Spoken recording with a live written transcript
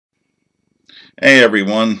Hey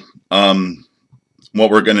everyone. What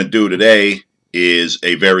we're going to do today is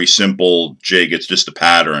a very simple jig. It's just a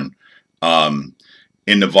pattern. Um,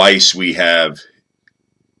 in the vise we have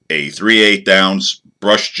a 3/8 ounce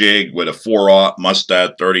brush jig with a 4/0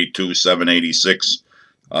 Mustad 32 786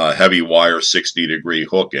 heavy wire 60-degree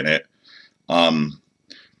hook in it. Um,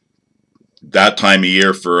 that time of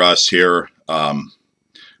year for us here,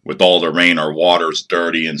 with all the rain, our water's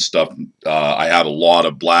dirty and stuff. I have a lot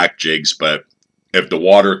of black jigs, but if the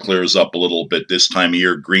water clears up a little bit this time of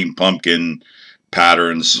year, green pumpkin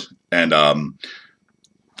patterns and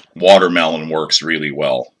watermelon works really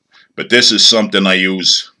well. But this is something I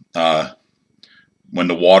use when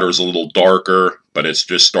the water's a little darker, but it's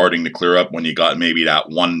just starting to clear up when you got maybe that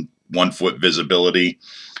 1 foot visibility.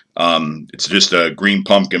 It's just a green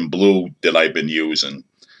pumpkin blue that I've been using.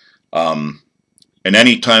 And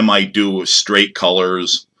anytime I do straight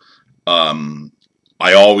colors,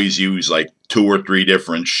 I always use like 2 or 3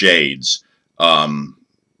 different shades. To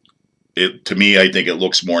me, I think it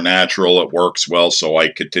looks more natural. It works well, so I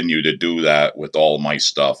continue to do that with all my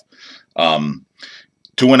stuff.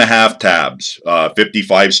 2.5 tabs,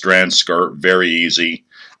 55 strand skirt, very easy.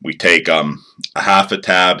 We take a half a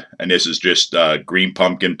tab, and this is just green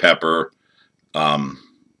pumpkin pepper, a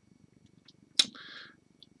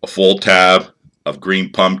full tab of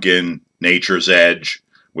green pumpkin nature's edge,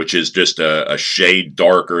 which is just a shade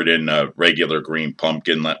darker than a regular green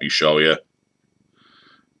pumpkin. Let me show you.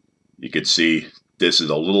 You can see this is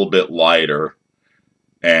a little bit lighter,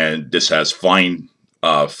 and this has fine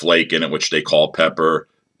flake in it, which they call pepper,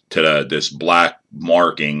 to this black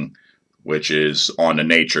marking, which is on the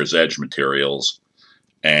nature's edge materials.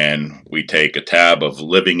 And we take a tab of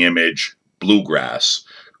living image bluegrass,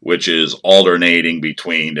 which is alternating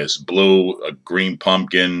between this blue, a green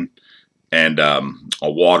pumpkin, and a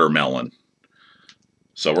watermelon.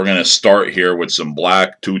 So we're going to start here with some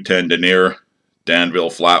black 210 denier Danville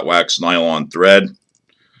flat wax nylon thread.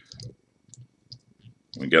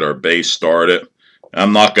 We get our base started.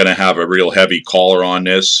 I'm not going to have a real heavy collar on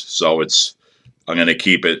this, so I'm going to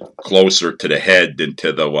keep it closer to the head than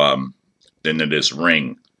to this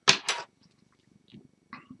ring.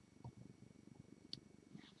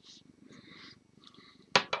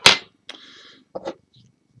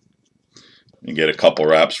 And get a couple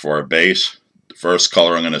wraps for our base. The first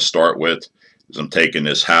color I'm going to start with is I'm taking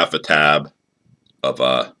this half a tab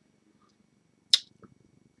of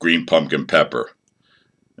green pumpkin pepper.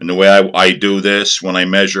 And the way I do this when I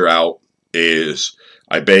measure out is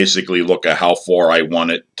I basically look at how far I want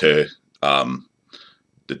it to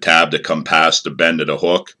the tab to come past the bend of the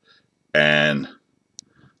hook, and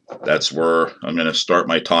that's where I'm going to start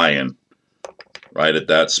my tie-in, right at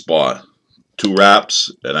that spot. 2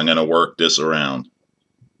 wraps, and I'm going to work this around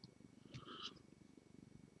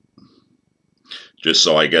just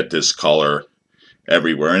so I get this color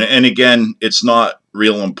everywhere. And again, it's not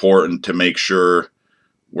real important to make sure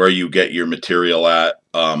where you get your material at.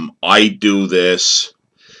 I do this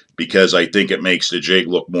because I think it makes the jig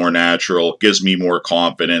look more natural. It gives me more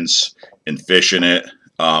confidence in fishing it.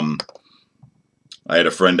 I had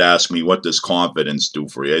a friend ask me, what does confidence do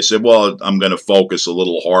for you? I said, well, I'm going to focus a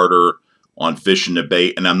little harder on fishing the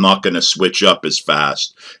bait, and I'm not going to switch up as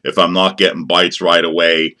fast. If I'm not getting bites right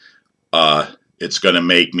away, it's going to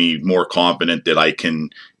make me more confident that I can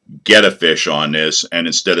get a fish on this, and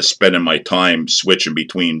instead of spending my time switching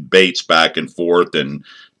between baits back and forth and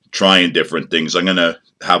trying different things, I'm going to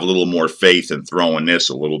have a little more faith in throwing this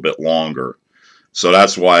a little bit longer. So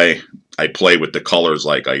that's why I play with the colors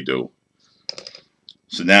like I do.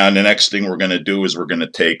 So now the next thing we're going to do is we're going to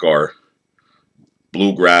take our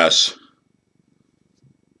bluegrass,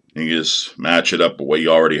 and you just match it up with what you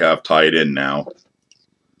already have tied in now.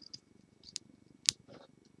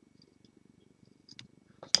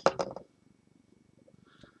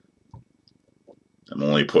 I'm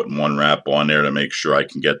only putting 1 wrap on there to make sure I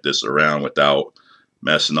can get this around without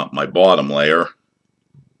messing up my bottom layer.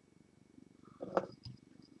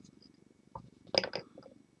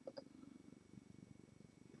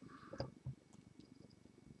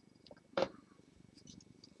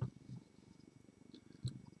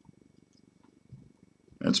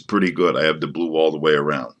 That's pretty good. I have the blue all the way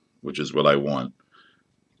around, which is what I want.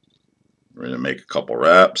 We're going to make a couple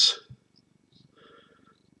wraps.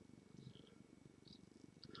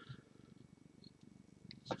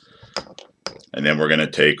 And then we're going to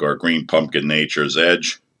take our green pumpkin nature's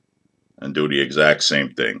edge and do the exact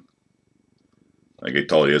same thing. Like I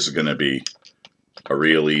told you, this is going to be a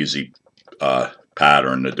real easy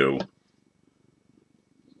pattern to do.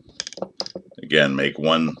 Again, make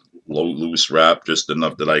 1 loose wrap, just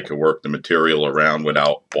enough that I could work the material around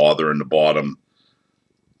without bothering the bottom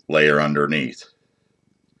layer underneath.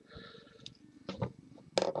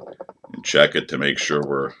 And check it to make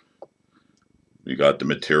sure we got the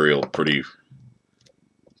material pretty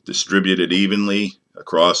distributed evenly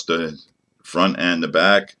across the front and the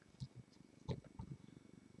back.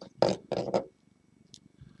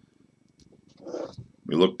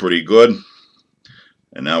 We look pretty good,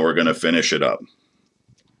 and now we're going to finish it up.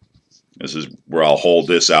 This is where I'll hold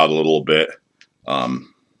this out a little bit,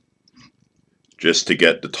 just to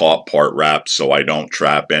get the top part wrapped so I don't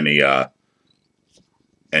trap any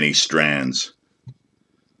strands.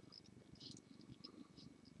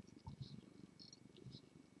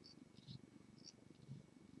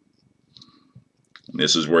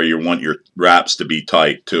 This is where you want your wraps to be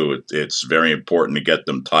tight too. It's very important to get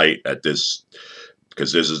them tight at this,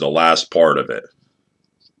 because this is the last part of it.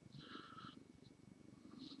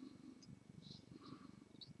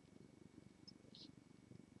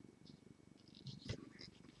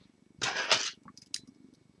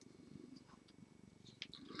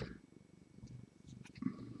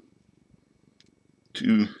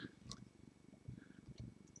 Two,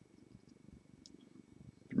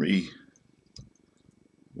 three,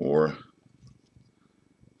 4,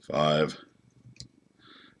 5,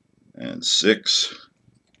 and 6.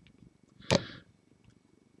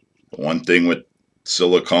 One thing with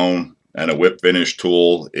silicone and a whip finish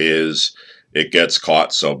tool is it gets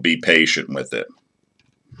caught, so be patient with it.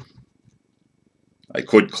 I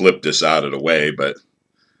could clip this out of the way, but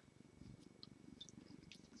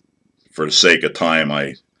for the sake of time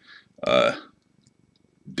I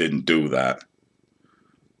didn't do that.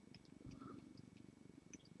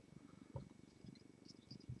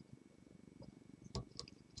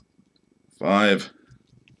 Five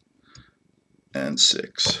and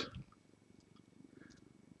 6.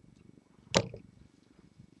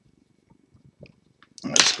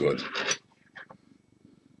 That's good.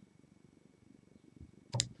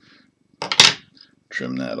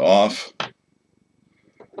 Trim that off.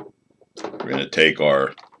 We're going to take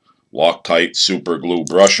our Loctite super glue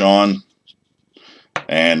brush on.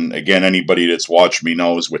 And again, anybody that's watched me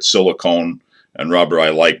knows with silicone and rubber, I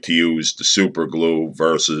like to use the super glue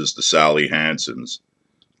versus the Sally Hansen's.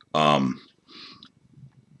 It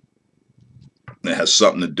has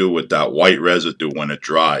something to do with that white residue when it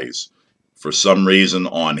dries. For some reason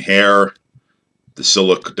on hair,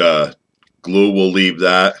 the glue will leave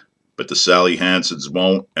that, but the Sally Hansen's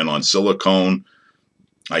won't. And on silicone,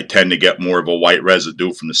 I tend to get more of a white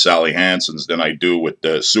residue from the Sally Hansen's than I do with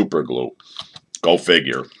the super glue. Go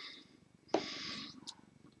figure.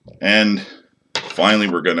 And finally,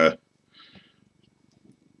 we're going to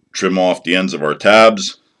trim off the ends of our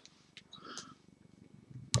tabs.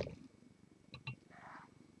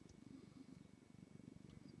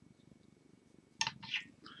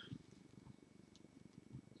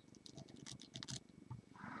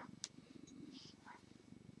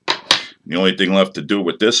 The only thing left to do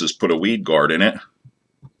with this is put a weed guard in it.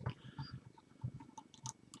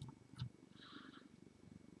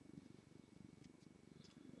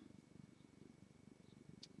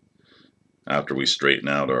 After we straighten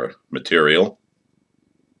out our material.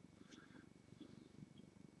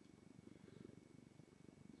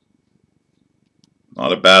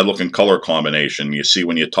 Not a bad looking color combination. You see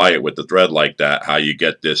when you tie it with the thread like that, how you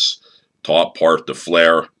get this top part to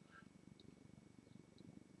flare.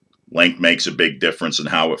 Length makes a big difference in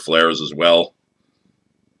how it flares as well.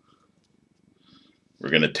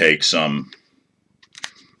 We're going to take some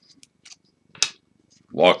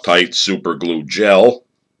Loctite super glue gel.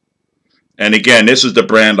 And again, this is the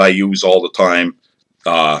brand I use all the time.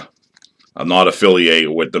 I'm not affiliated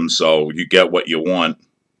with them, so you get what you want.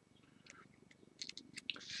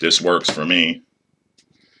 This works for me.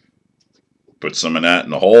 Put some of that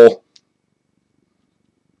in the hole.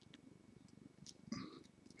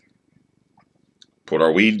 Put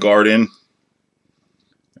our weed guard in.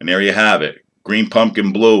 And there you have it. Green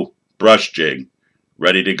pumpkin blue brush jig.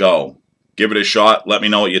 Ready to go. Give it a shot. Let me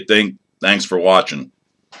know what you think. Thanks for watching.